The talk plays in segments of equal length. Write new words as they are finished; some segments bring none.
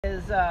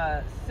Is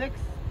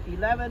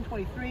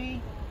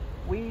 6/11/23.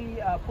 We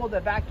pulled a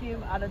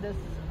vacuum out of this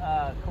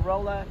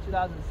Corolla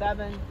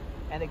 2007,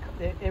 and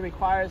it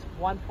requires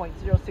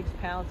 1.06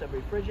 pounds of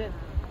refrigerant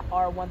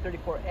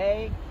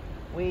R134A.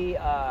 We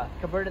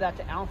converted that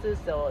to ounces,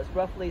 so it's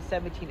roughly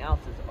 17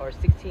 ounces or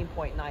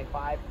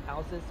 16.95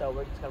 ounces. So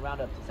we're just gonna round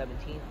up to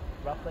 17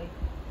 roughly,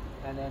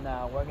 and then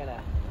we're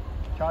gonna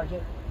charge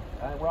it.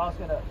 We're also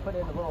gonna put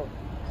in a little.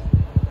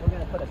 We're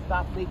gonna put a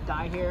stop leak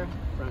dye here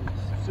from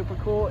Super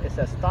Cool. It's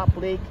a stop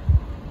leak,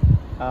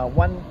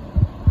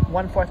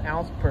 1/4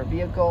 ounce per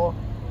vehicle,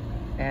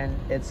 and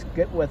it's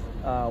good with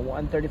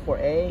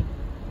 134A.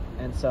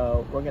 And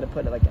so we're gonna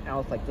put it like an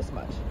ounce, like this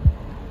much.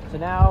 So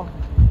now,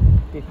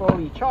 before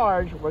we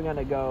charge, we're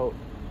gonna go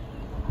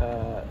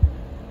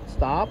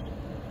stop,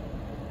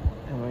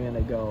 and we're gonna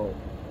go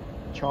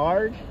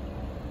charge,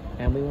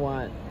 and we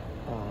want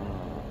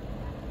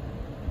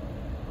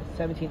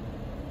 17.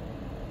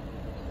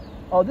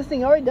 Oh, this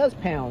thing already does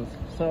pounds,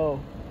 so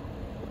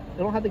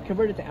they don't have to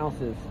convert it to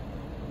ounces.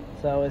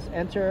 So it's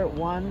enter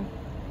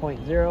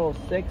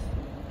 1.06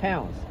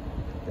 pounds.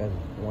 That's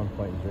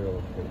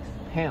 1.06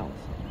 pounds.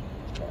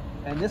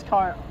 And this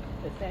car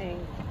is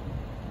saying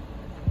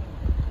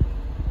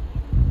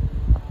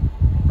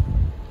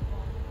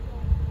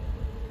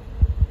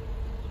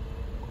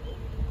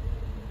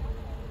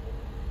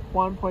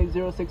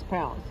 .06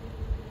 pounds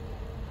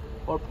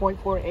or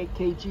 0.48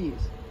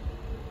 kgs.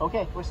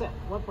 Okay, we're set.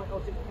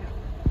 1.06 pounds.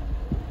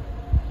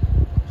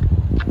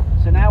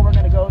 So now we're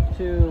going to go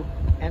to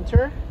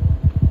enter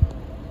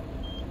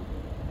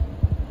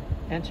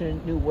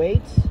new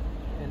weights,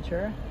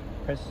 enter,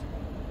 press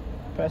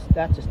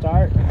that to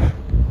start.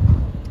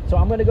 So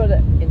I'm going to go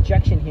to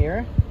injection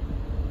here,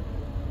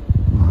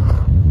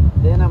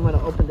 then I'm going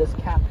to open this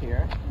cap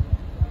here,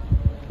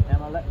 and I'm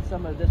going to let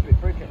some of this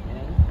refrigerant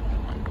in.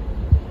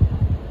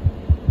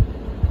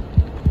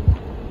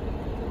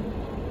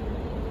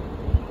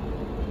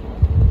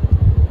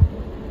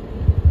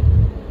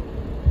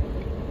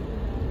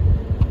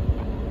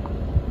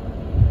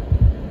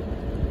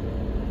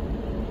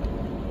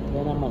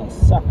 Then I'm going to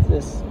suck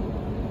this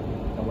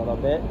a little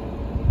bit.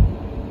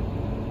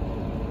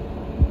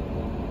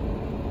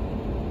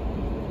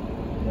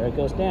 There it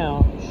goes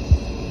down.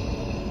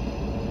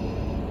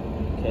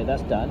 Okay,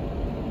 that's done.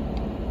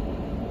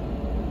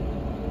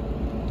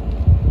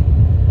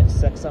 And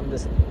suck some of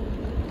this.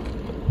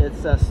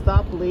 It's a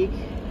stop leak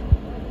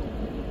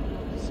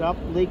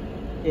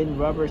in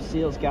rubber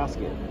seals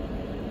gasket.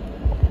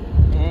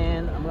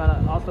 And I'm going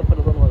to also put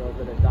a little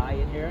bit of dye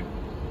in here.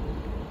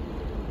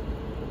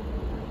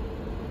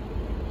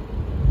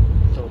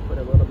 So we'll put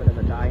a little bit of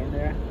a dye in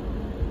there.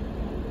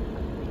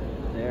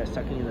 There,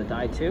 sucking in the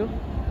dye too.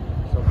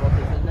 So both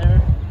is in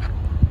there.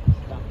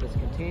 Stop this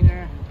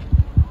container.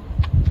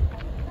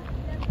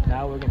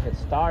 Now we're gonna hit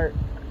start.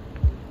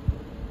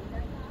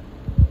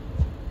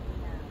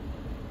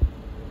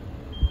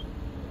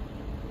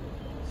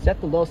 Set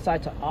the low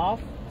side to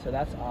off, so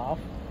that's off,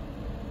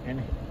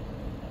 and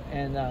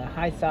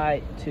high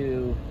side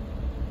to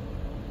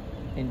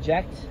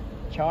inject,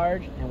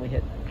 charge, and we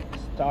hit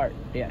start.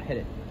 Yeah, hit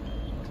it.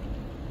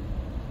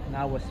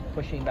 Now we're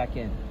pushing back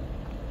in.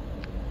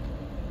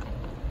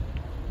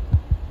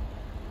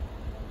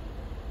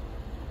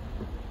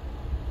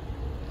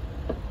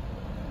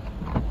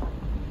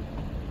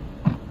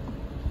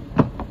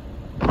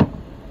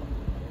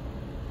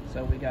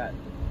 So we got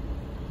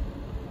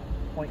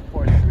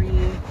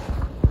 0.43,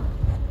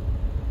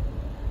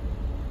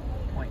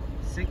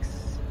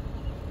 0.6,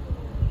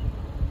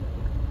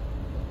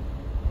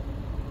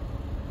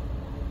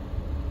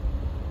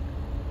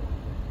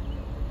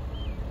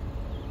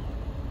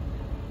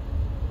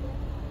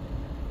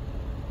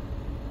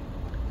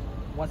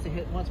 once it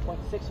hit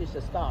 1.6, you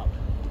should stop.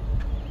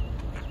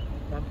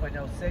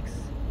 1.06,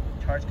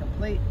 charge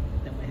complete.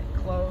 Then we hit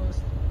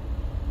close.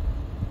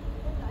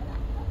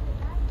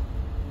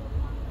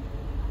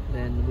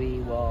 Then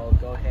we will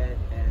go ahead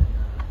and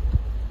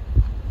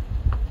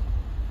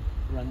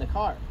run the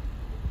car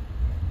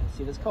and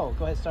see if it's cold.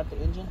 Go ahead and start the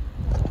engine.